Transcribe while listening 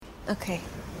Okay,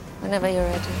 whenever you're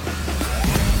ready.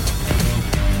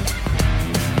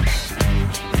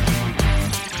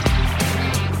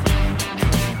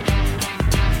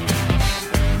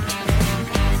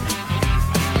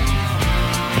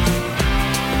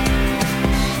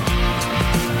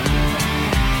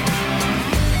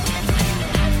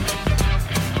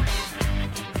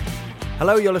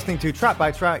 Hello, you're listening to Track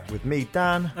by Track with me,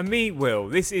 Dan. And me, Will.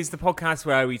 This is the podcast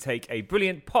where we take a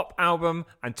brilliant pop album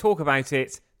and talk about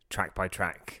it track by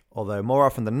track. Although more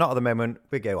often than not at the moment,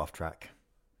 we go off track.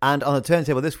 And on the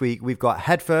turntable this week, we've got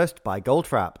Head First by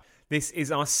Goldfrapp. This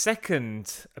is our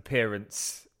second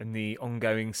appearance in the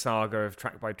ongoing saga of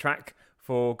track by track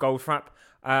for Goldfrapp.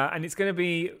 And it's going to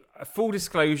be a full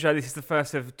disclosure. This is the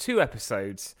first of 2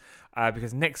 episodes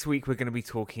because next week we're going to be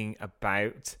talking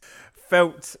about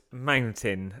Felt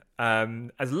Mountain.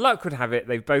 As luck would have it,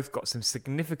 they've both got some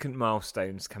significant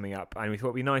milestones coming up, and we thought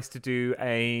it'd be nice to do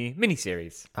a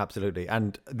mini-series. Absolutely.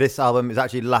 And this album is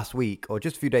actually last week, or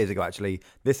just a few days ago actually,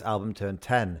 this album turned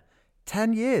 10.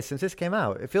 10 years since this came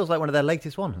out. It feels like one of their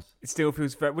latest ones. It still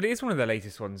feels very... Well, it is one of their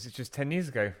latest ones. It's just 10 years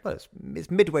ago. Well, it's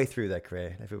midway through their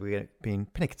career, if it were being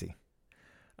pernickety.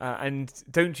 And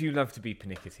don't you love to be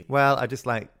pernickety? Well, I just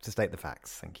like to state the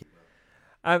facts. Thank you.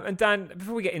 And Dan,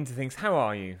 before we get into things, how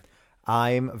are you?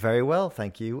 I'm very well,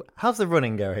 thank you. How's the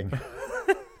running going?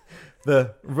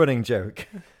 The running joke.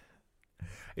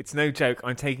 It's no joke.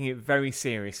 I'm taking it very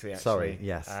seriously, actually. Sorry,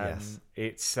 yes.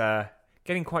 It's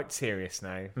getting quite serious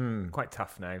now. Quite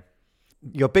tough now.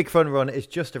 Your big fun run is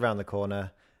just around the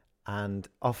corner, and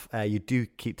off air, you do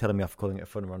keep telling me off calling it a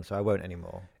fun run, so I won't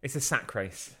anymore. It's a sack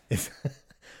race. It's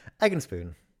Egg and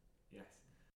Spoon. Yes.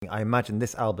 I imagine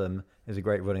this album is a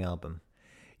great running album.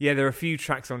 Yeah, there are a few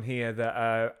tracks on here that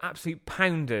are absolute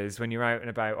pounders when you're out and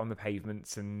about on the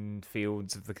pavements and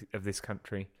fields of this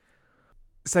country.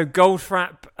 So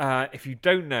Goldfrapp, if you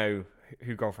don't know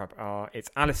who Goldfrapp are, it's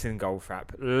Alison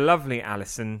Goldfrapp, lovely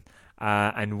Alison,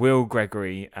 and Will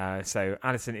Gregory. So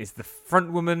Alison is the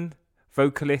frontwoman,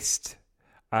 vocalist,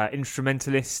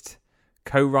 instrumentalist,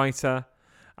 co-writer,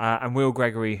 and Will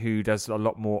Gregory, who does a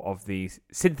lot more of the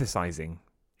synthesizing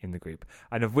in the group,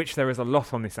 and of which there is a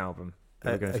lot on this album.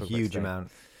 A huge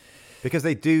amount. Because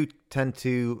they do tend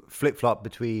to flip-flop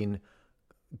between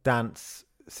dance,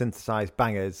 synthesized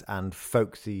bangers and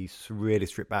folksy, really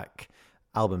stripped-back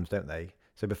albums, don't they?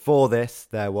 So before this,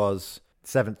 there was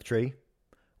Seventh Tree,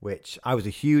 which I was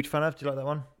a huge fan of. Do you like that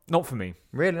one? Not for me.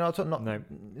 Really? Not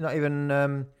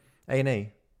even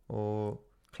A&E or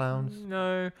Clowns?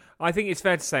 No. I think it's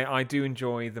fair to say I do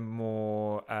enjoy the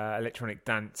more electronic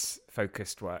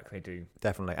dance-focused work they do.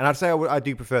 Definitely. And I'd say I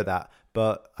do prefer that,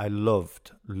 but I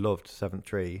loved Seventh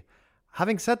Tree.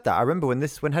 Having said that, I remember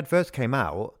when Head First came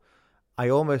out, I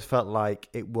almost felt like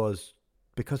it was,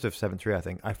 because of Seventh Tree, I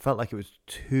think, I felt like it was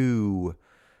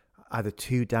either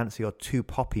too dancey or too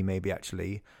poppy, maybe,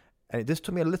 actually. And it just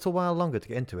took me a little while longer to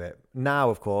get into it. Now,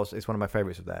 of course, it's one of my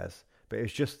favourites of theirs. But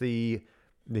it's just the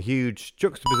huge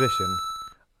juxtaposition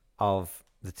of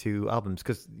the 2 albums.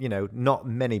 Because, not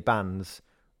many bands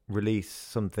release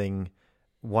something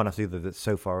one after the other that's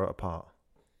so far apart.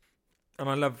 And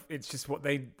I love, it's just what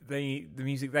the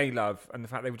music they love, and the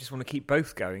fact they just want to keep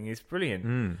both going is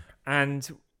brilliant. And,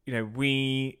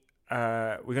 we're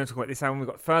going to talk about this album. We've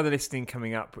got Further Listening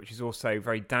coming up, which is also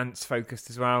very dance-focused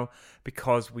as well,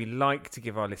 because we like to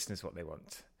give our listeners what they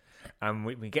want. And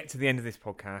when we get to the end of this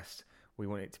podcast, we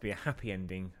want it to be a happy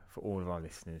ending for all of our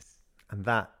listeners. And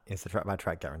that is the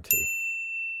track-by-track guarantee.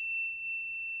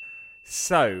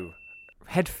 So,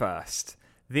 Head First.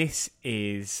 This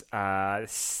is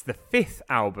the 5th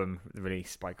album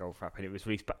released by Goldfrapp, and it was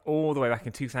released all the way back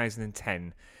in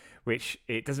 2010, which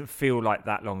it doesn't feel like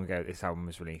that long ago this album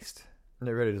was released. It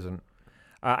really doesn't.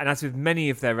 And as with many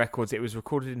of their records, it was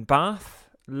recorded in Bath.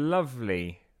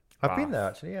 Lovely. I've been there,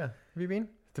 actually, yeah. Have you been?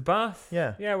 To Bath?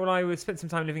 Yeah. Yeah, well, I spent some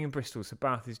time living in Bristol, so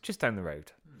Bath is just down the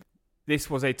road. This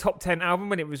was a top 10 album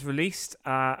when it was released,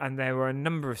 and there were a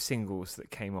number of singles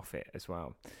that came off it as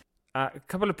well. A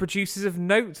couple of producers of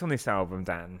note on this album,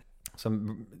 Dan.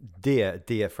 Some dear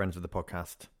friends of the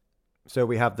podcast. So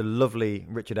we have the lovely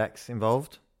Richard X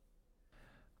involved.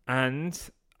 And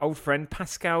old friend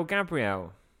Pascal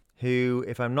Gabriel. Who,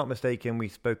 if I'm not mistaken, we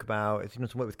spoke about, has he done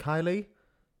some work with Kylie?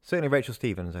 Certainly Rachel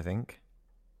Stevens, I think.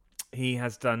 He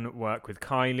has done work with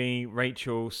Kylie,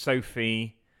 Rachel,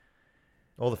 Sophie.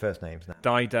 All the first names now.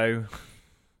 Dido.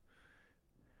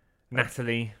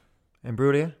 Natalie.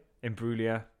 Imbruglia.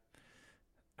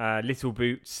 Little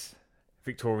Boots.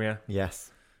 Victoria.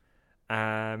 Yes.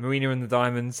 Marina and the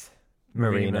Diamonds.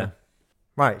 Marina.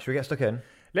 Right, should we get stuck in?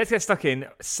 Let's get stuck in.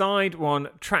 Side 1,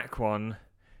 track 1.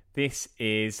 This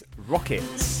is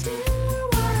Rockets.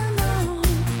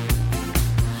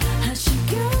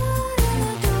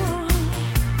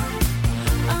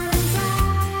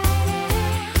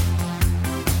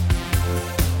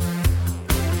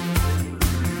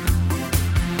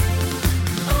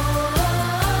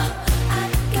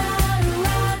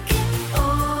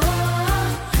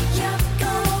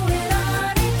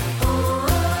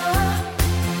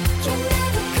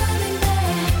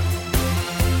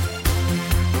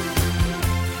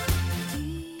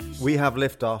 We have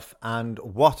liftoff, and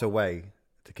what a way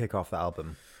to kick off the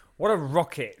album. What a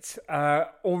rocket.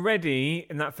 Already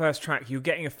in that first track, you're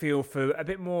getting a feel for a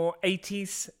bit more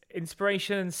 80s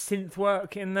inspiration and synth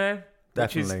work in there.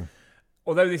 Definitely.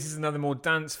 Although this is another more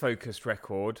dance-focused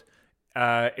record,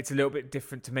 it's a little bit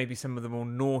different to maybe some of the more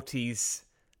noughties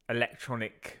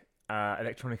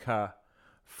electronica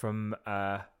from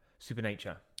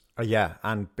Supernature. Yeah,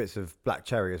 and bits of Black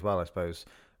Cherry as well, I suppose.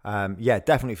 Yeah,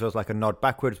 definitely feels like a nod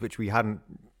backwards, which we hadn't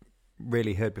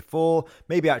really heard before.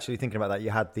 Maybe actually thinking about that, you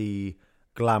had the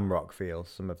glam rock feel,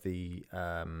 some of the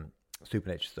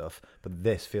Supernature stuff, but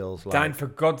this feels like... Dan, for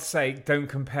God's sake, don't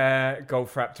compare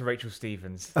Goldfrapp to Rachel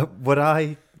Stevens. Would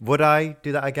I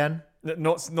do that again?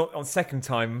 Not on second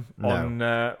time.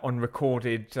 No. On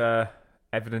recorded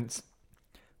evidence.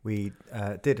 We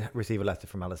did receive a letter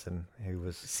from Alison, who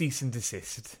was... Cease and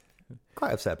desist.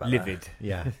 Quite upset about Livid. that.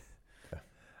 Yeah.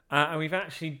 And we've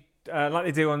actually, like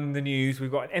they do on the news, we've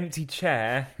got an empty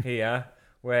chair here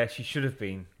where she should have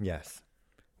been. Yes.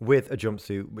 With a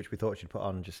jumpsuit, which we thought she'd put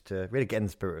on just to really get in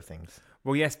the spirit of things.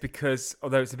 Well, yes, because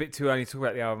although it's a bit too early to talk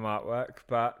about the album artwork,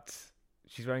 but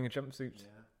she's wearing a jumpsuit.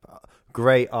 Yeah.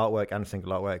 Great artwork and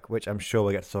single artwork, which I'm sure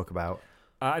we'll get to talk about.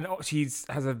 And she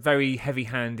has a very heavy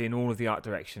hand in all of the art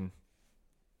direction.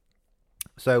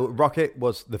 So Rocket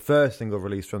was the first single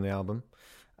released from the album.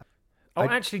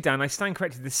 Actually, Dan, I stand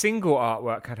corrected. The single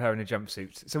artwork had her in a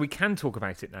jumpsuit, so we can talk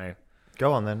about it now.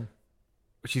 Go on, then.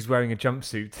 She's wearing a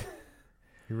jumpsuit.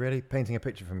 You're really painting a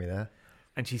picture for me there.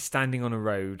 And she's standing on a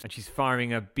road, and she's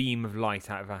firing a beam of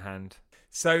light out of her hand.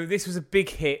 So this was a big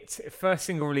hit. First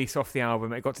single release off the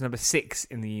album. It got to number 6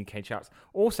 in the UK charts.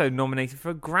 Also nominated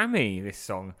for a Grammy, this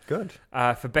song. Good.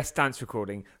 For Best Dance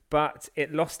Recording. But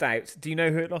it lost out. Do you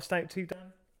know who it lost out to,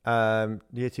 Dan?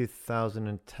 Year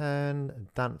 2010,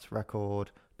 dance record,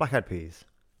 Black Eyed Peas.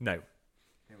 No.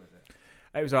 Who was it?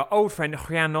 It was our old friend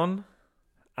Rhiannon,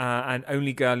 and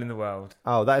Only Girl in the World.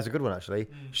 Oh, that is a good one, actually.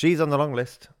 She's on the long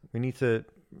list. We need to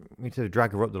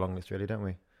drag her up the long list, really, don't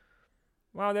we?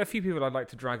 Well, there are a few people I'd like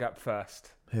to drag up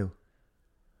first. Who?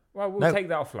 Well, we'll take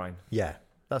that offline. Yeah,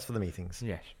 that's for the meetings.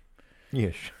 Yes.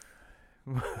 Yes.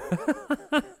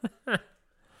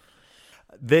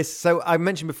 So I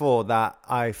mentioned before that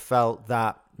I felt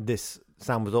that this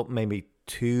sound was up maybe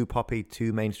too poppy,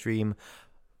 too mainstream.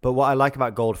 But what I like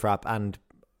about Goldfrapp and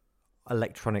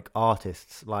electronic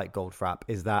artists like Goldfrapp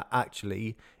is that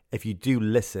actually, if you do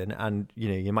listen, and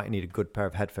you might need a good pair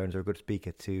of headphones or a good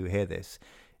speaker to hear this,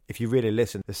 if you really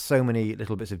listen, there's so many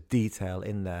little bits of detail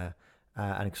in there,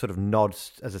 and it sort of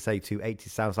nods, as I say, to 80s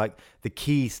sounds. Like the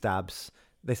key stabs,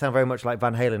 they sound very much like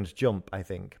Van Halen's Jump, I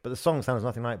think. But the song sounds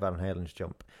nothing like Van Halen's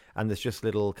Jump. And there's just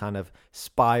little kind of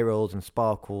spirals and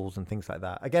sparkles and things like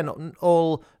that. Again,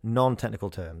 all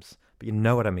non-technical terms, but you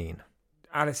know what I mean.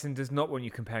 Alison does not want you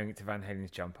comparing it to Van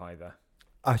Halen's Jump either.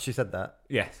 Oh, she said that?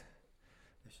 Yes.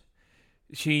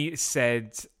 She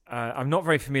said, I'm not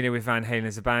very familiar with Van Halen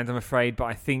as a band, I'm afraid, but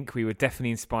I think we were definitely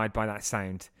inspired by that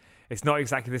sound. It's not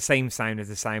exactly the same sound as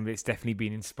the sound, but it's definitely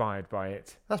been inspired by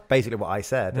it. That's basically what I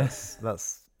said.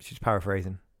 That's she's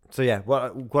paraphrasing. So yeah,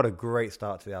 what a great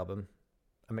start to the album.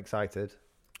 I'm excited.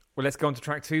 Well, let's go on to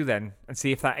track 2 then and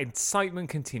see if that excitement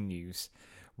continues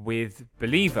with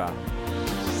Believer.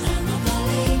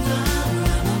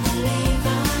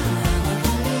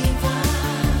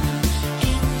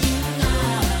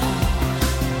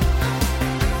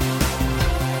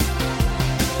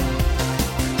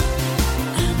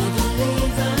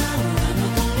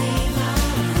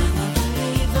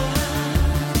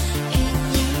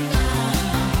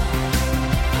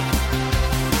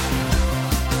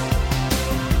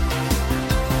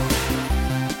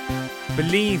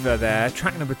 Believer there,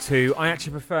 track number 2. I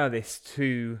actually prefer this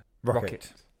to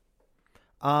Rocket.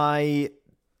 I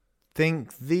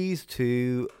think these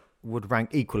two would rank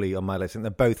equally on my list. I think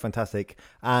they're both fantastic.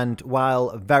 And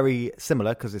while very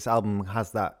similar, because this album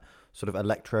has that sort of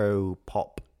electro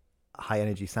pop, high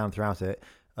energy sound throughout it,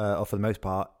 or for the most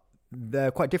part,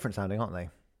 they're quite different sounding, aren't they?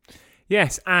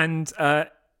 Yes, and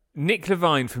Nick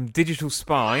Levine from Digital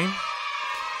Spy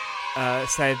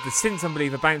said the synths on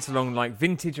Believer bounce along like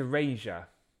vintage erasure.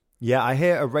 Yeah, I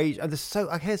hear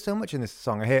I hear so much in this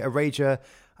song. I hear Erasure,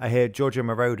 I hear Giorgio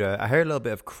Moroder, I hear a little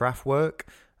bit of Kraftwerk.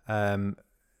 I feel like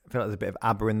there's a bit of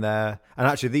ABBA in there. And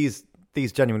actually,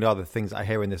 these genuinely are the things I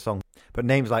hear in this song. But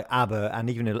names like ABBA and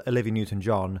even Olivia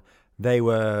Newton-John, they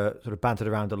were sort of bantered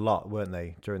around a lot, weren't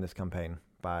they, during this campaign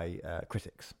by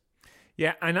critics.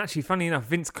 Yeah, and actually, funny enough,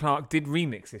 Vince Clarke did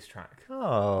remix this track.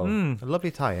 Oh, a lovely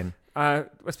tie-in. I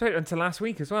spoke until last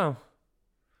week as well.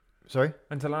 Sorry?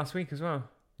 Until last week as well.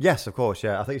 Yes, of course,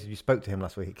 yeah. I think you spoke to him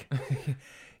last week.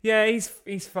 Yeah,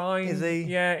 he's fine. Is he?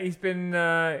 Yeah, he's been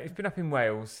up in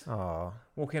Wales. Oh.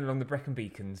 Walking along the Brecon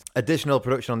Beacons. Additional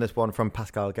production on this one from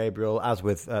Pascal Gabriel, as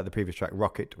with the previous track,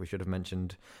 Rocket, we should have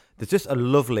mentioned. There's just a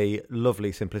lovely,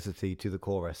 lovely simplicity to the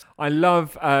chorus. I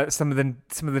love some of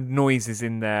the noises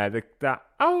in there. That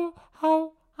oh.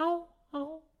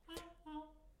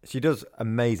 She does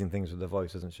amazing things with her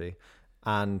voice, doesn't she?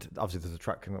 And obviously there's a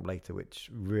track coming up later which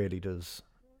really does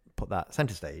put that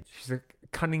centre stage. She's a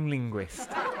cunning linguist.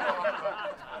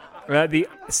 The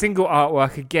single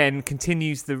artwork again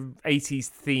continues the 80s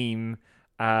theme,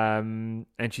 and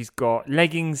she's got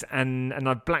leggings and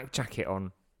a black jacket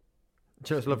on.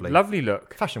 She looks lovely. Lovely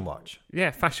look. Fashion watch.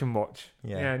 Yeah, fashion watch.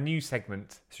 Yeah, new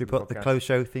segment. Should we put the close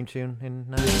show theme tune in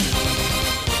now?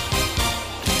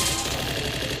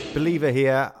 Believer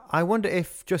here. I wonder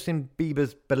if Justin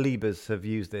Bieber's Beliebers have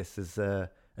used this as a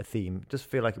theme. Just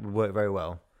feel like it would work very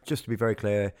well. Just to be very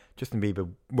clear, Justin Bieber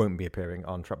won't be appearing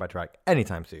on Track by Track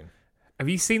anytime soon. Have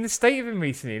you seen the state of him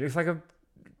recently? He looks like a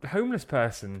homeless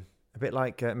person. A bit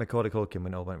like Macaulay Culkin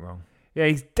when it all went wrong. Yeah,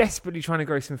 he's desperately trying to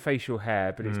grow some facial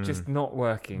hair, but it's just not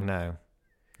working. No.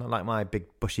 Not like my big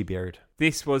bushy beard.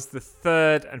 This was the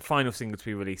third and final single to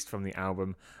be released from the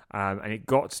album, and it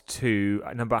got to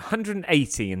number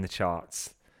 180 in the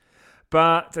charts.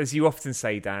 But, as you often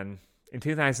say, Dan, in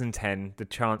 2010, the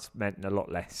charts meant a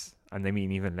lot less, and they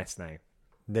mean even less now.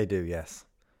 They do, yes.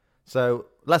 So,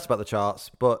 less about the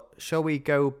charts, but shall we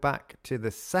go back to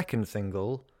the second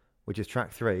single, which is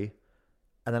track 3,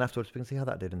 and then afterwards we can see how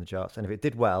that did in the charts. And if it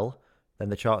did well, then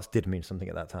the charts did mean something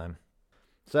at that time.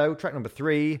 So, track number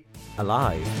 3,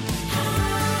 Alive.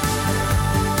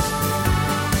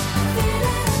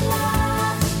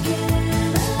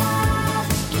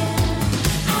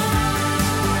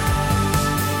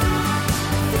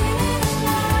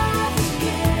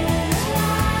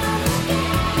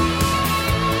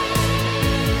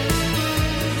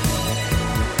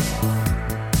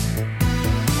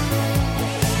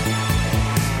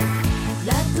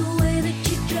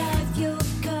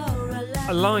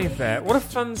 Alive there. What a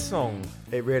fun song.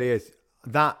 It really is.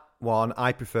 That one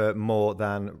I prefer more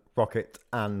than Rocket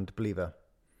and Believer.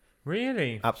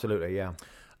 Really? Absolutely, yeah.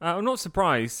 I'm not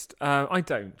surprised. I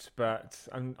don't, but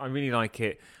I really like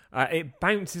it. It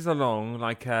bounces along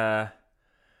like a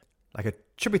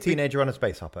chubby teenager on a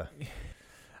space hopper.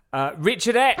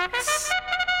 Richard X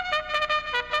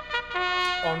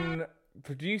on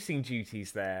producing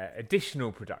duties there,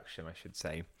 additional production, I should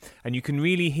say, and you can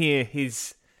really hear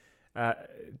his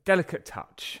delicate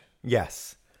touch.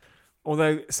 Yes.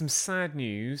 Although some sad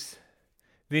news,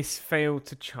 this failed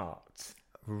to chart.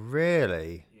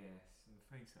 Really? Yes, I'm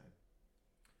afraid so.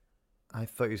 I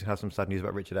thought you should have some sad news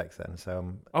about Richard X then.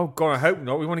 So. Oh God, I hope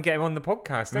not. We want to get him on the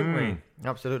podcast, don't we?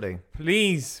 Absolutely.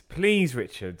 Please,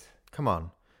 Richard. Come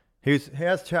on. He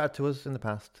has chatted to us in the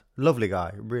past. Lovely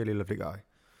guy, really lovely guy.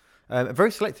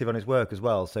 Very selective on his work as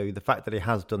well. So the fact that he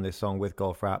has done this song with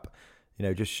Goldfrapp,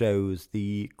 just shows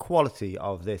the quality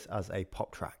of this as a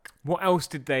pop track. What else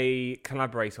did they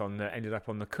collaborate on that ended up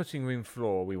on the cutting room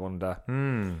floor, we wonder?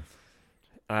 Wouldn't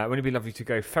it be lovely to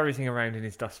go ferreting around in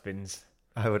his dustbins?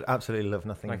 I would absolutely love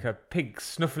nothing. Like a pig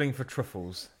snuffling for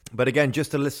truffles. But again, just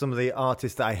to list some of the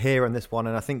artists that I hear on this one,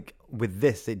 and I think with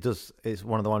this, it's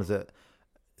one of the ones that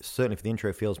certainly for the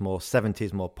intro feels more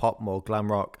 70s, more pop, more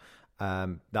glam rock.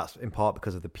 That's in part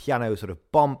because of the piano sort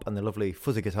of bump and the lovely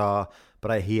fuzzy guitar. But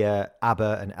I hear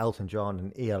ABBA and Elton John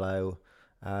and ELO.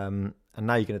 And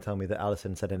now you're going to tell me that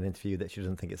Alison said in an interview that she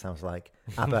doesn't think it sounds like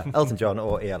ABBA, Elton John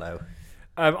or ELO.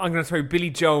 I'm going to throw Billy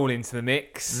Joel into the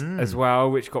mix as well,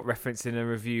 which got referenced in a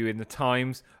review in the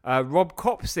Times. Rob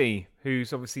Copsey,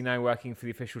 who's obviously now working for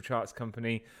the official charts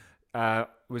company,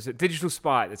 was at Digital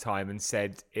Spy at the time and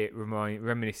said it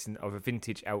reminiscent of a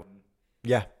vintage Elton.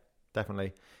 Yeah,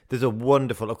 definitely. There's a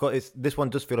wonderful, of course, this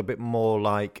one does feel a bit more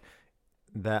like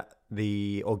that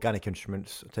the organic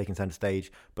instruments taking center stage,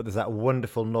 but there's that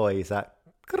wonderful noise, that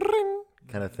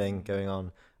kind of thing going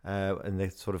on, and the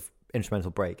sort of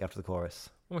instrumental break after the chorus.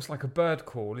 Almost like a bird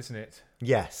call, isn't it?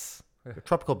 Yes, a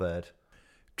tropical bird.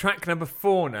 Track number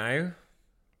 4 now.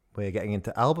 We're getting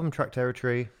into album track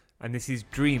territory. And this is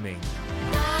Dreaming.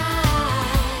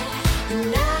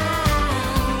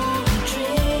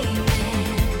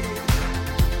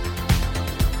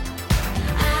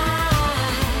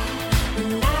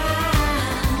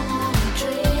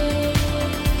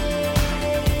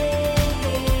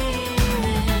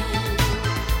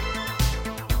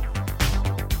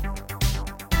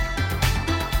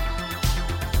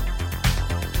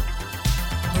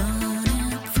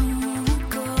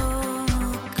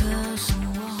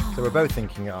 So we're both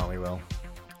thinking it, aren't we, Will?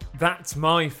 That's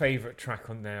my favourite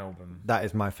track on the album. That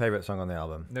is my favourite song on the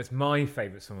album. That's my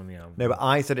favourite song on the album. No, but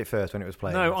I said it first when it was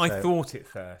playing. No, I so- thought it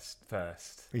first.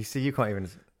 You see, you can't even...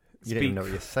 You don't even know what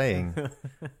you're saying.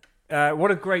 What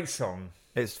a great song.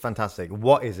 It's fantastic.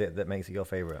 What is it that makes it your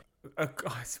favourite? I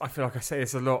feel like I say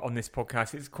this a lot on this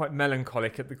podcast. It's quite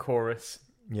melancholic at the chorus.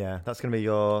 Yeah, that's going to be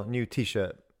your new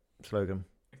T-shirt slogan.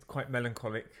 It's quite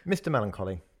melancholic. Mr.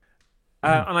 Melancholy.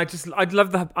 And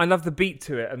I love the beat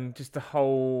to it and just the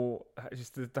whole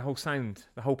sound,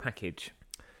 the whole package.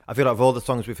 I feel like of all the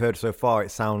songs we've heard so far, it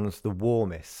sounds the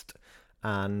warmest.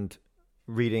 And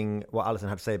reading what Alison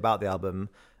had to say about the album,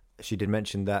 she did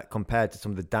mention that compared to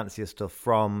some of the dancier stuff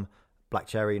from Black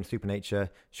Cherry and Supernature,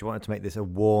 she wanted to make this a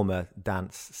warmer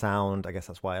dance sound. I guess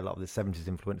that's why a lot of the 70s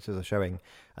influences are showing.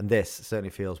 And this certainly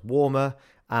feels warmer,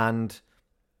 and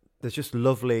there's just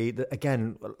lovely,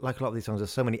 again, like a lot of these songs, there's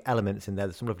so many elements in there.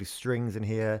 There's some lovely strings in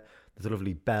here. There's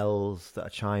lovely bells that are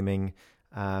chiming.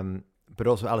 But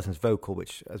also Alison's vocal,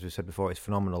 which, as we said before, is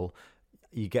phenomenal.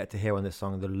 You get to hear on this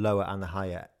song the lower and the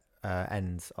higher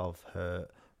ends of her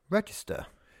register.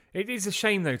 It is a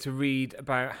shame, though, to read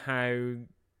about how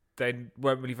they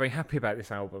weren't really very happy about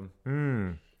this album.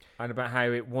 And about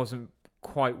how it wasn't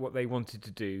quite what they wanted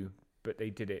to do, but they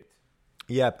did it.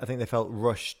 Yeah, I think they felt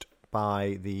rushed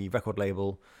by the record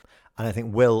label. And I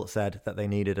think Will said that they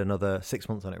needed another 6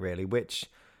 months on it, really, which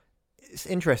is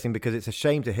interesting because it's a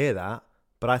shame to hear that,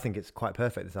 but I think it's quite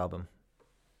perfect, this album.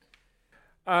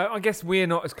 I guess we're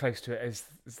not as close to it as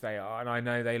they are, and I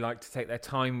know they like to take their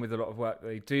time with a lot of work that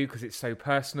they do because it's so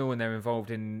personal and they're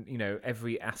involved in, you know,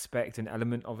 every aspect and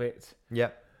element of it.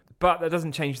 Yeah. But that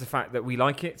doesn't change the fact that we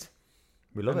like it.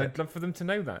 We love it. I'd love for them to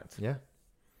know that. Yeah.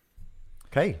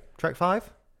 Okay, track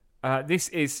 5. This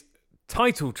is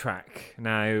title track.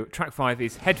 Now, track 5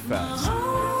 is Head First.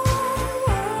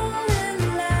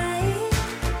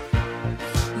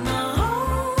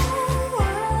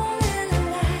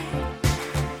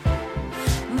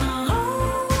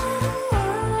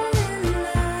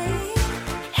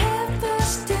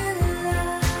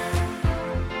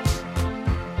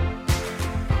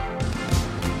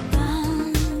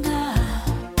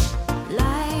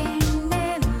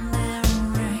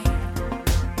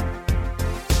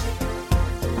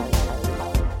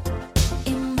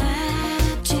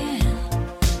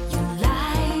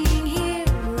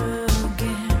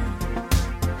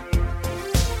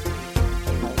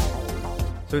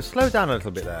 So slow down a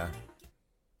little bit there.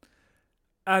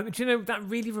 Do you know, that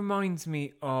really reminds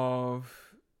me of...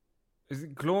 Is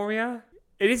it Gloria?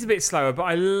 It is a bit slower, but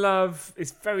I love...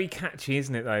 It's very catchy,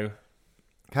 isn't it, though?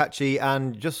 Catchy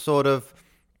and just sort of...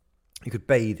 You could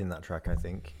bathe in that track, I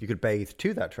think. You could bathe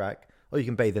to that track, or you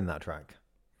can bathe in that track.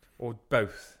 Or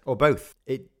both. Or both.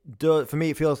 It does, for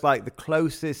me, it feels like the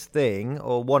closest thing,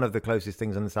 or one of the closest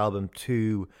things on this album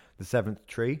to The Seventh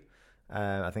Tree.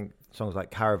 I think songs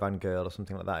like Caravan Girl or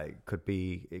something like that,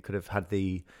 it could have had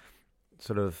the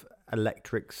sort of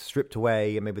electrics stripped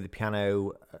away and maybe the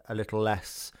piano a little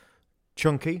less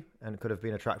chunky, and it could have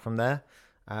been a track from there.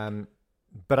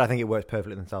 But I think it works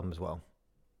perfectly in this album as well.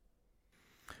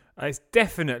 It's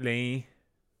definitely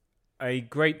a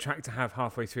great track to have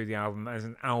halfway through the album as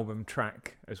an album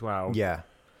track as well. Yeah.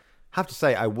 Have to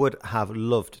say, I would have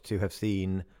loved to have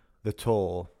seen the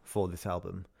tour for this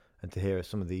album and to hear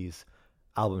some of these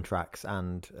album tracks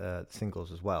and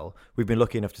singles as well. We've been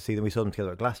lucky enough to see them. We saw them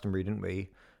together at Glastonbury, didn't we?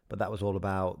 But that was all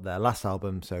about their last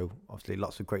album, so obviously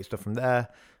lots of great stuff from there.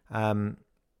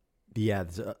 Yeah,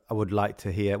 I would like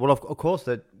to hear... Well, of course,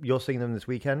 that you're seeing them this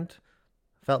weekend.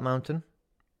 Felt Mountain,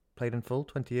 played in full,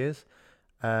 20 years.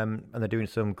 And they're doing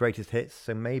some greatest hits,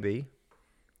 so maybe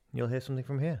you'll hear something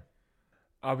from here.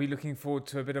 I'll be looking forward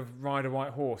to a bit of Ride a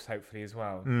White Horse, hopefully, as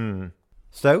well.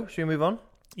 So, should we move on?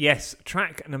 Yes,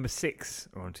 track number 6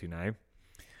 we're on to now.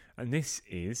 And this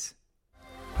is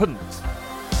Hunt.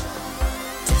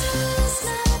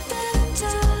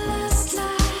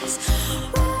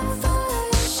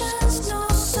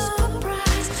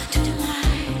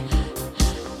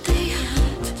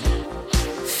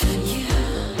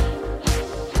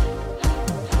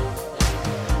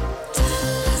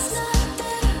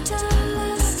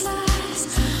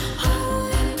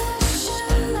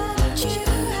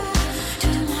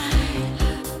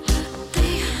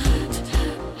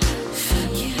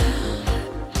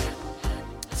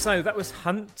 So that was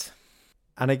Hunt.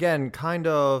 And again, kind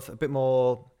of a bit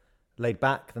more laid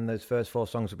back than those first 4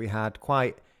 songs that we had.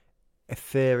 Quite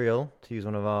ethereal, to use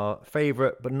one of our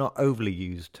favourite but not overly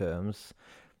used terms.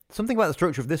 Something about the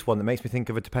structure of this one that makes me think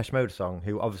of a Depeche Mode song,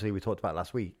 who obviously we talked about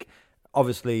last week.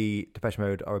 Obviously, Depeche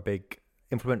Mode are a big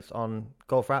influence on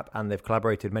Goldfrapp, and they've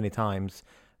collaborated many times.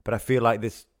 but I feel like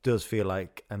this does feel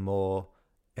like a more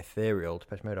ethereal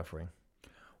Depeche Mode offering.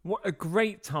 What a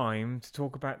great time to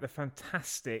talk about the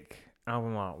fantastic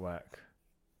album artwork.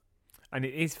 And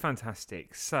it is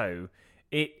fantastic. So,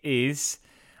 it is...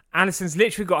 Alison's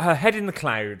literally got her head in the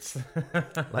clouds.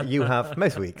 Like you have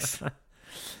most weeks.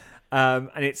 And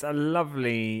it's a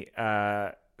lovely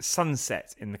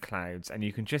sunset in the clouds. And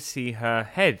you can just see her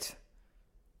head.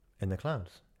 In the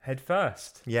clouds. Head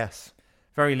first. Yes.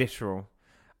 Very literal.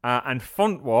 And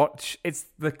font watch, it's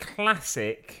the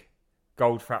classic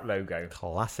Goldfrapp logo.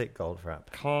 Classic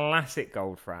Goldfrapp. Classic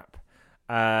Goldfrapp.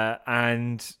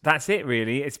 And that's it,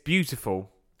 really. It's beautiful.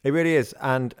 It really is.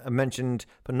 And I mentioned,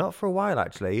 but not for a while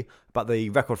actually, about the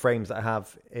record frames that I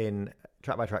have in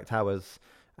Track by Track Towers,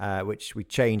 which we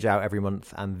change out every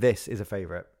month. And this is a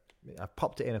favourite. I've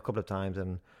popped it in a couple of times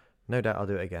and no doubt I'll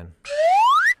do it again.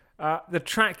 The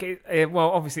track, well,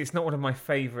 obviously it's not one of my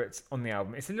favourites on the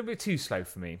album. It's a little bit too slow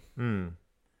for me.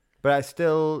 But I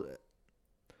still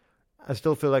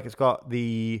feel like it's got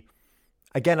the...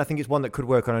 Again, I think it's one that could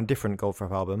work on a different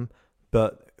Goldfrapp album.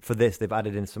 But for this, they've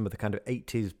added in some of the kind of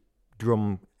 80s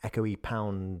drum echoey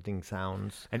pounding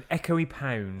sounds. An echoey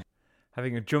pound.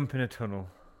 Having a jump in a tunnel.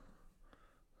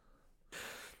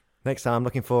 Next time, I'm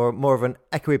looking for more of an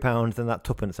echoey pound than that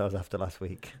tuppence I was after last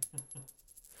week.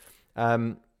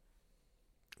 But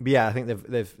yeah, I think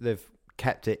they've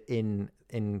kept it in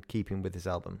keeping with this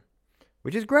album,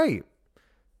 which is great.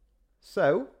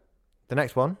 So, the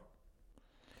next one.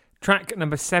 Track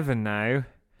number 7 now.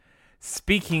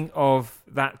 Speaking of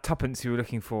that tuppence you were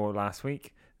looking for last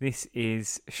week, this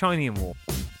is Shiny and Warm.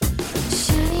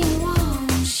 Shiny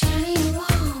and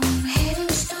warm, head in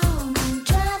stone, I'm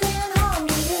driving home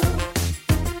to you.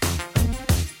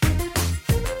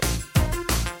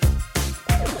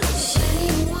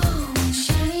 Shiny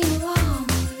and warm,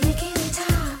 licking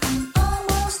top, I'm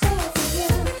almost there for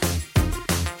you.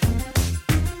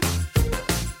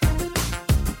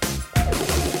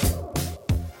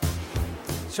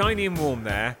 Shiny and Warm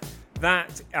there.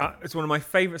 That is one of my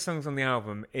favourite songs on the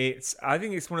album. I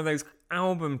think it's one of those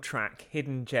album track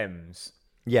hidden gems.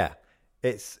 Yeah,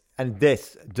 and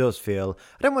this does feel...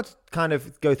 I don't want to kind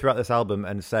of go throughout this album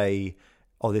and say,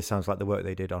 oh, this sounds like the work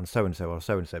they did on so-and-so or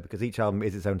so-and-so, because each album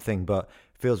is its own thing, but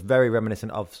feels very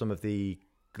reminiscent of some of the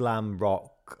glam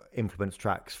rock influence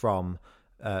tracks from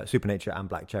Supernature and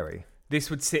Black Cherry. This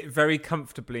would sit very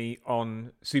comfortably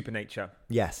on Supernature.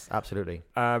 Yes, absolutely.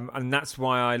 And that's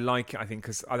why I like it, I think,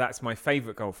 because that's my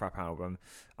favourite Goldfrapp album.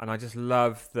 And I just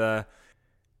love it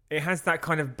has that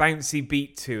kind of bouncy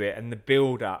beat to it and the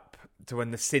build-up to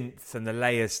when the synths and the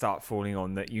layers start falling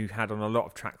on that you had on a lot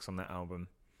of tracks on that album.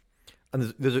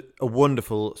 And there's a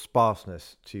wonderful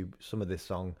sparseness to some of this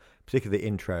song, particularly the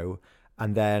intro.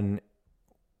 And then,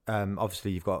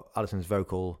 obviously, you've got Alison's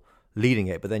vocal leading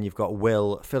it, but then you've got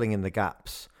Will filling in the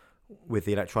gaps with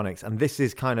the electronics. And this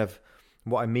is kind of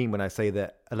what I mean when I say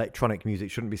that electronic music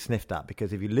shouldn't be sniffed at,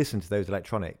 because if you listen to those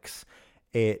electronics,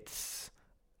 it's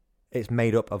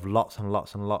made up of lots and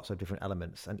lots and lots of different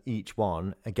elements. And each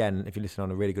one, again, if you listen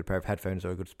on a really good pair of headphones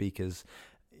or good speakers,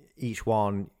 each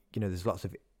one, there's lots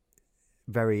of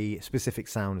very specific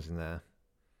sounds in there.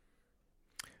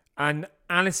 And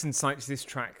Alison cites this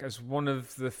track as one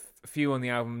of the few on the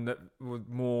album that were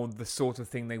more the sort of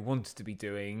thing they wanted to be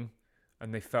doing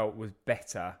and they felt was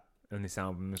better than this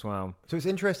album as well. So it's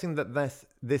interesting that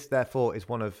this therefore is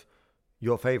one of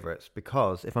your favourites,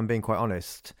 because if I'm being quite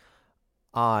honest,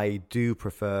 I do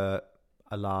prefer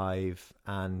Alive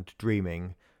and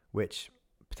Dreaming, which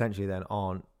potentially then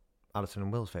aren't Alison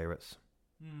and Will's favourites.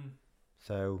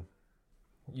 So...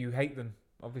 You hate them,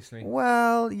 obviously.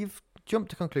 Well, you've jumped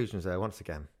to conclusions there once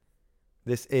again.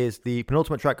 This is the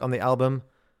penultimate track on the album,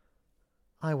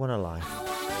 I Wanna Lie.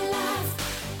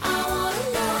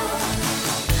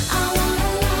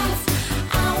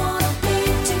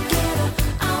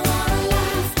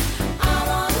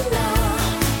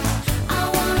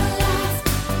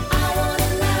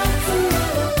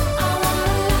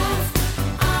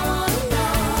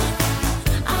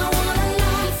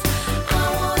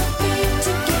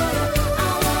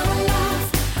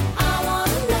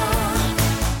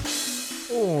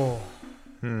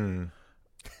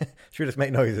 Should we just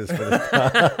make noises for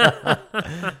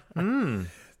this?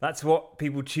 That's what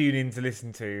people tune in to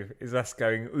listen to, is us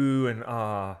going ooh and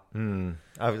ah.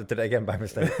 I did it again by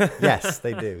mistake. Yes,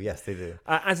 they do. Yes, they do.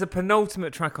 As a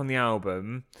penultimate track on the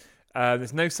album,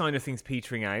 there's no sign of things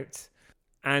petering out.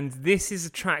 And this is a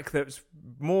track that's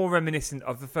more reminiscent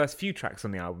of the first few tracks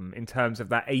on the album in terms of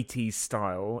that 80s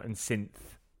style and synth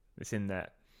that's in there.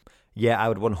 Yeah, I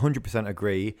would 100%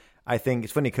 agree. I think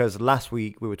it's funny because last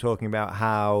week we were talking about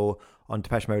how on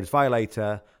Depeche Mode's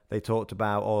Violator, they talked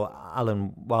about, or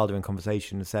Alan Wilder in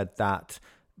conversation said that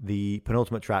the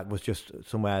penultimate track was just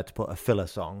somewhere to put a filler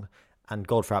song. And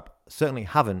Goldfrapp certainly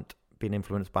haven't been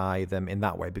influenced by them in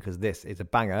that way, because this is a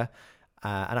banger.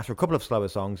 And after a couple of slower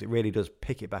songs, it really does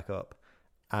pick it back up.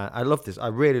 I love this. I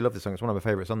really love this song. It's one of my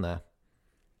favourites on there.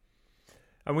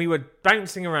 And we were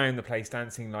bouncing around the place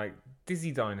dancing like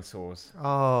dizzy dinosaurs.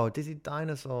 Oh, Dizzy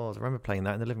Dinosaurs. I remember playing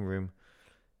that in the living room.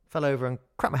 Fell over and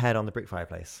cracked my head on the brick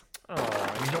fireplace.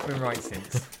 Oh, you've not been right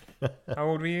since. How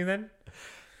old were you then?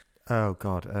 Oh,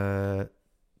 God.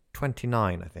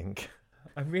 29, I think.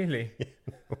 Oh, really?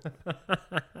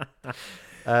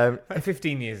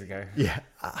 15 years ago. Yeah.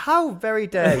 How very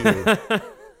dare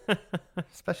you?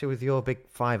 Especially with your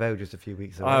big 5-0 just a few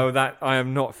weeks ago. Oh, that I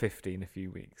am not 50 in a few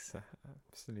weeks.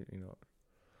 Absolutely not.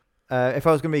 If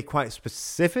I was going to be quite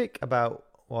specific about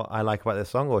what I like about this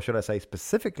song, or should I say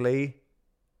specifically?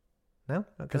 No?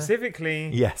 Specifically?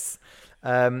 Yes.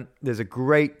 There's a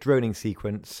great droning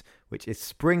sequence which is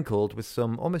sprinkled with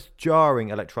some almost jarring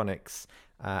electronics,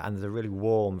 and there's a really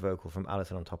warm vocal from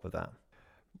Alison on top of that.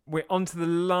 We're on to the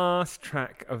last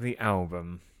track of the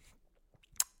album.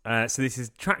 So this is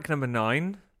track number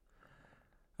 9.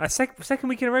 Second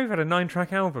week in a row we've had a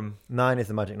 9-track album. 9 is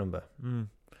the magic number.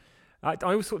 I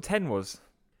always thought 10 was.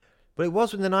 But it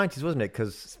was in the 90s, wasn't it?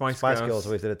 Because Spice Girls Girls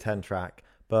always did a 10-track.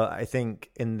 But I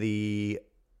think in the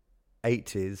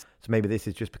 80s, so maybe this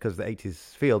is just because of the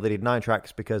 80s feel, they did 9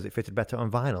 tracks because it fitted better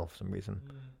on vinyl for some reason.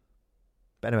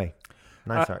 But anyway,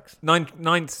 9 tracks.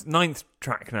 Ninth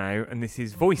track now, and this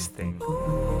is Voice Thing.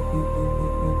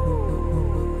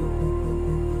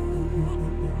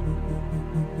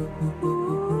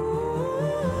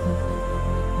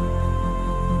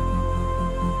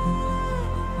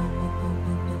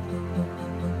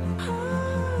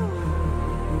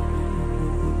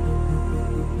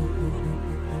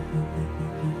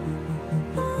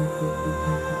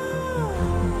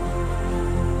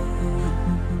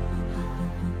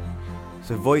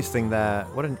 So Voice Thing there,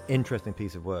 what an interesting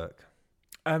piece of work.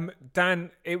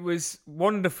 Dan, it was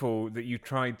wonderful that you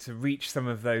tried to reach some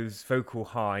of those vocal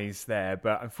highs there,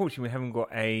 but unfortunately we haven't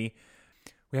got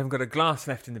a glass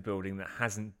left in the building that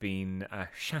hasn't been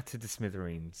shattered to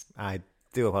smithereens. I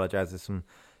do apologise. There's some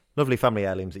lovely family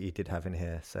heirlooms that you did have in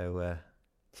here, so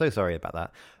sorry about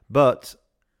that. But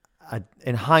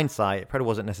in hindsight, it probably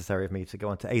wasn't necessary of me to go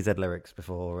on to AZ lyrics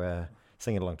before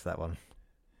singing along to that one.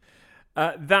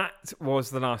 That was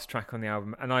the last track on the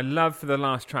album, and I love for the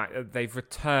last track that they've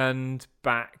returned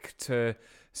back to.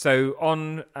 So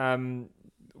on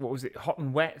what was it, Hot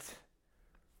and Wet?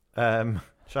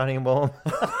 Shining and Warm.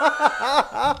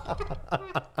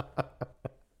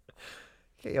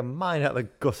 Get your mind out of the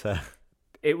gutter.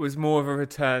 It was more of a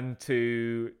return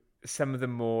to some of the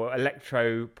more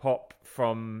electro pop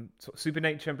from sort of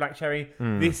Supernature and Black Cherry.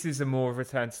 This is a more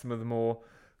return to some of the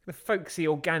folksy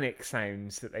organic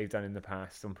sounds that they've done in the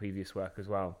past on previous work as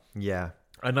well. Yeah.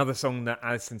 Another song that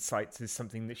Alison cites is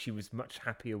something that she was much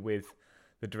happier with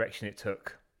the direction it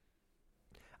took.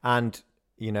 And,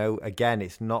 you know, again,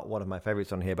 it's not one of my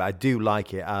favourites on here, but I do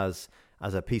like it as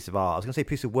a piece of art. I was going to say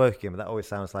piece of work again, but that always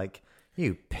sounds like,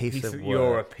 you piece of work.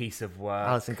 You're a piece of work.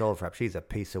 Alison Goldfrapp, she's a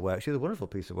piece of work. She's a wonderful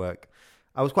piece of work.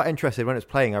 I was quite interested when it was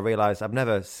playing. I realised I've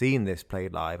never seen this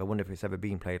played live. I wonder if it's ever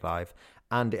been played live.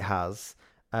 And it has.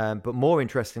 But more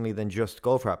interestingly than just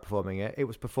Goldfrapp performing it, it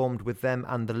was performed with them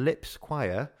and the Lips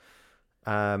Choir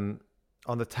on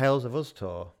the Tales of Us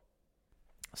tour.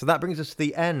 So that brings us to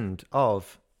the end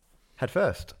of Head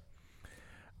First.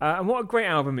 And what a great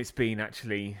album it's been,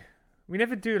 actually. We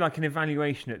never do like an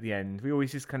evaluation at the end. We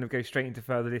always just kind of go straight into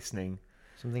further listening.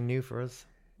 Something new for us.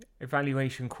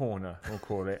 Evaluation Corner, we'll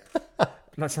call it.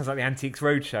 That sounds like the Antiques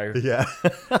Roadshow. Yeah.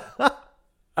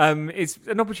 It's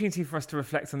an opportunity for us to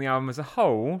reflect on the album as a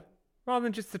whole, rather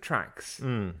than just the tracks.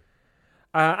 And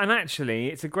actually,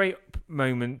 it's a great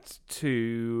moment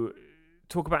to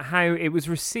talk about how it was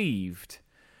received.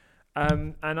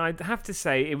 And I'd have to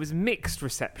say it was mixed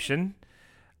reception,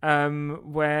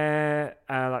 where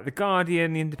like The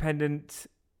Guardian, The Independent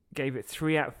gave it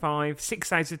 3 out of 5,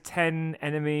 6 out of 10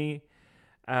 Enemy,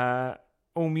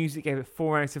 All Music gave it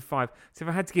 4 out of 5. So if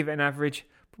I had to give it an average,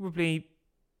 probably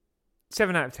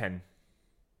 7 out of 10.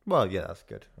 Well, yeah, that's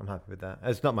good. I'm happy with that.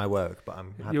 It's not my work, but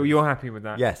I'm happy. You're happy with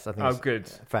that? Yes, I think it's good.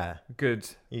 Fair. Good.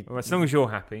 Well, as long as you're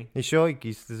happy. You sure?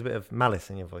 There's a bit of malice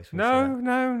in your voice. No,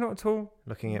 not at all.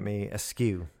 Looking at me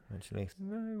askew, actually.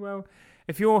 No, well,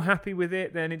 if you're happy with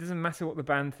it, then it doesn't matter what the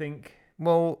band think.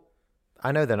 Well,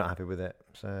 I know they're not happy with it,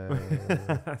 so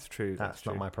That's true. That's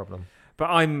not my problem. But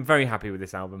I'm very happy with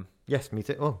this album. Yes, me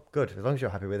too. Oh, good. As long as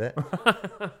you're happy with it.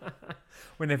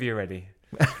 Whenever you're ready.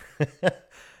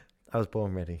 I was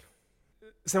born ready.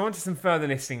 So on to some further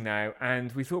listening now,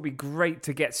 and we thought it'd be great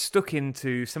to get stuck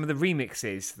into some of the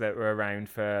remixes that were around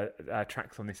for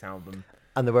tracks on this album.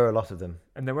 And there were a lot of them.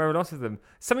 And there were a lot of them.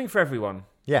 Something for everyone.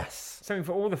 Yes. Something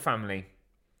for all the family.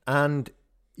 And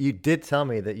you did tell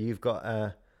me that you've got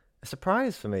a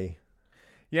surprise for me.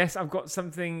 Yes, I've got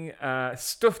something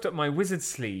stuffed up my wizard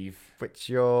sleeve. Which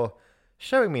you're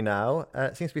showing me now.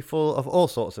 It seems to be full of all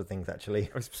sorts of things, actually.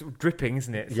 It's sort of dripping,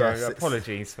 isn't it? So Yes,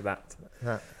 apologies for that.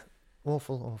 That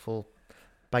awful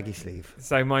baggy sleeve.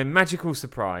 So my magical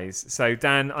surprise. So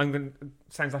Dan,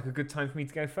 sounds like a good time for me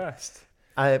to go first.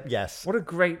 Yes. What a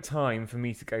great time for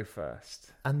me to go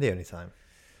first. And the only time.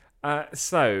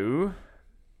 So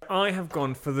I have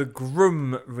gone for the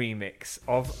Grum remix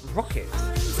of Rocket.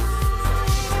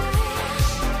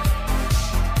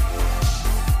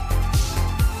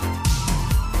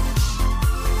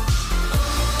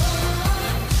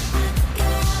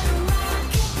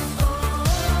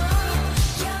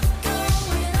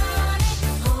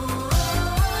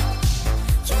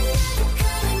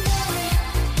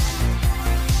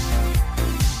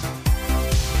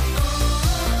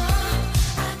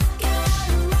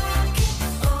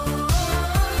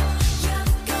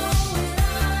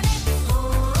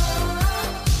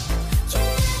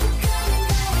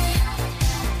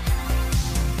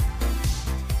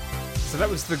 That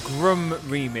was the Grum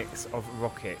remix of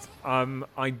Rocket.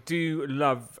 I do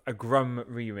love a Grum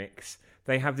remix.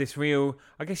 They have this real,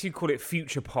 I guess you'd call it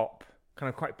future pop, kind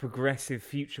of quite progressive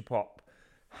future pop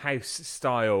house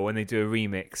style when they do a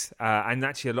remix. And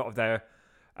actually a lot of their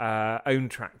own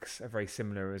tracks are very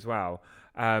similar as well.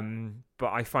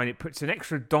 But I find it puts an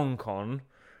extra donk on,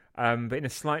 but in a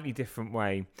slightly different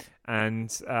way. And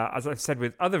as I've said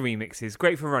with other remixes,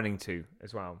 great for running to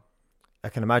as well. I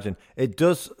can imagine. It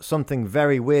does something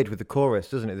very weird with the chorus,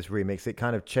 doesn't it, this remix? It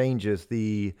kind of changes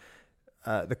the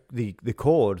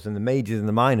chords and the majors and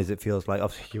the minors, it feels like.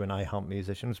 Obviously, you and I aren't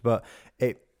musicians, but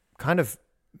it kind of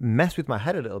messed with my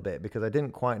head a little bit because I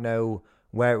didn't quite know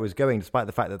where it was going, despite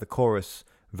the fact that the chorus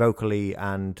vocally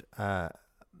and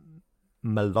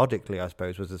melodically, I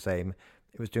suppose, was the same.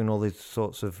 It was doing all these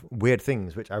sorts of weird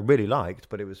things, which I really liked,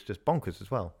 but it was just bonkers as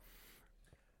well.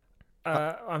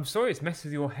 I'm sorry it's messed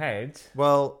with your head.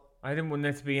 Well, I didn't want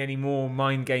there to be any more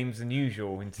mind games than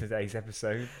usual in today's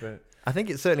episode, but I think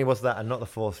it certainly was that and not the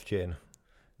fourth gin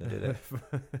that did it.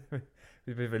 a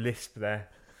bit of a lisp there.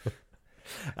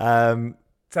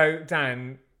 So,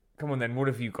 Dan, come on then, what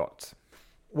have you got?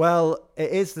 Well,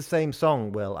 it is the same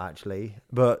song, Will, actually,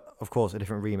 but of course a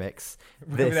different remix.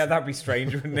 That'd be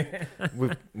strange, wouldn't it?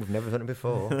 We've never done it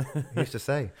before. He used to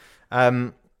say.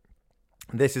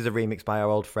 This is a remix by our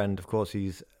old friend. Of course,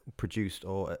 he's produced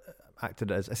or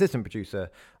acted as assistant producer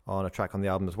on a track on the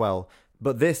album as well.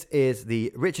 But this is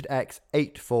the Richard X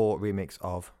 8/4 remix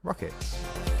of Rocket.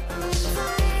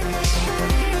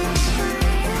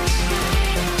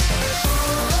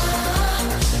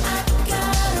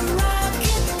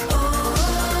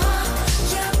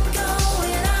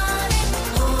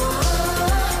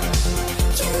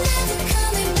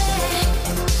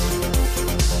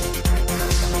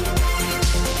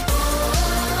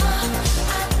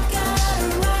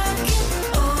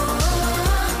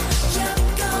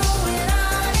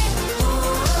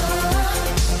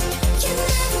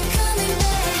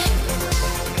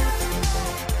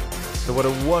 So what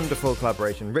a wonderful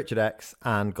collaboration, Richard X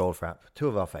and Goldfrapp, two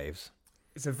of our faves.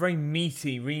 It's a very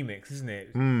meaty remix, isn't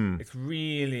it? It's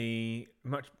really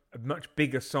a much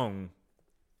bigger song.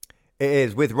 It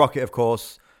is, with Rocket, of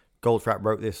course. Goldfrapp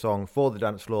wrote this song for the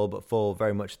dance floor, but for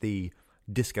very much the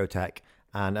discotheque.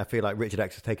 And I feel like Richard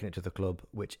X has taken it to the club,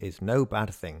 which is no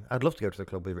bad thing. I'd love to go to the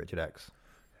club with Richard X.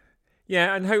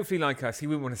 Yeah, and hopefully, like us, he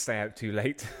wouldn't want to stay out too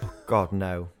late. God,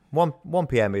 no. 1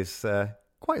 p.m. is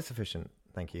quite sufficient.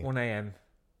 Thank you. 1 a.m.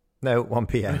 No, 1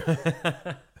 p.m.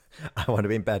 I want to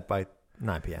be in bed by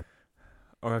 9 p.m.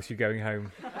 Or else you're going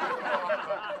home.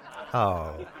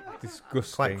 Oh,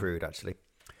 Disgusting. quite crude, actually.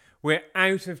 We're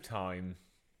out of time.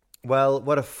 Well,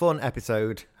 what a fun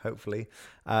episode, hopefully.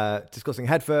 Discussing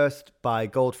Headfirst by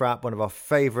Goldfrapp, one of our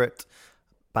favourite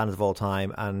bands of all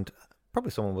time, and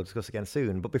probably someone we'll discuss again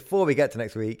soon. But before we get to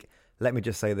next week, let me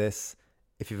just say this.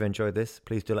 If you've enjoyed this,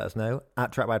 please do let us know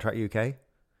at Track by Track UK.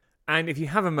 And if you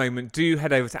have a moment, do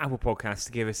head over to Apple Podcasts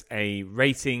to give us a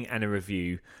rating and a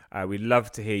review. We'd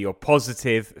love to hear your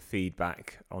positive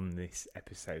feedback on this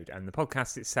episode and the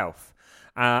podcast itself.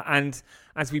 And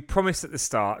as we promised at the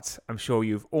start, I'm sure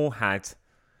you've all had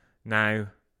now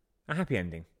a happy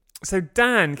ending. So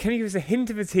Dan, can you give us a hint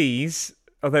of a tease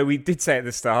although we did say at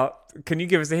the start, can you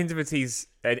give us a hint of a tease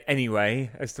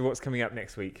anyway as to what's coming up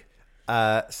next week?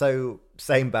 So,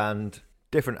 same band,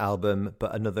 different album,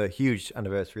 but another huge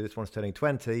anniversary. This one's turning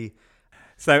 20.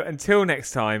 So until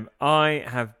next time, I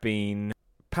have been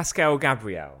Pascal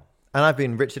Gabriel. And I've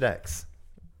been Richard X.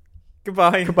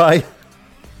 Goodbye. Goodbye.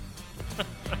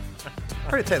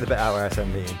 Probably take the bit out where I said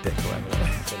me and dick or whatever.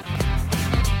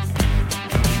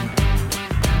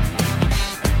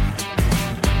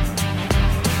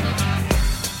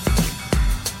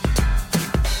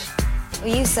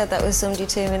 Well, you said that with some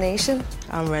determination.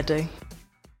 I'm ready.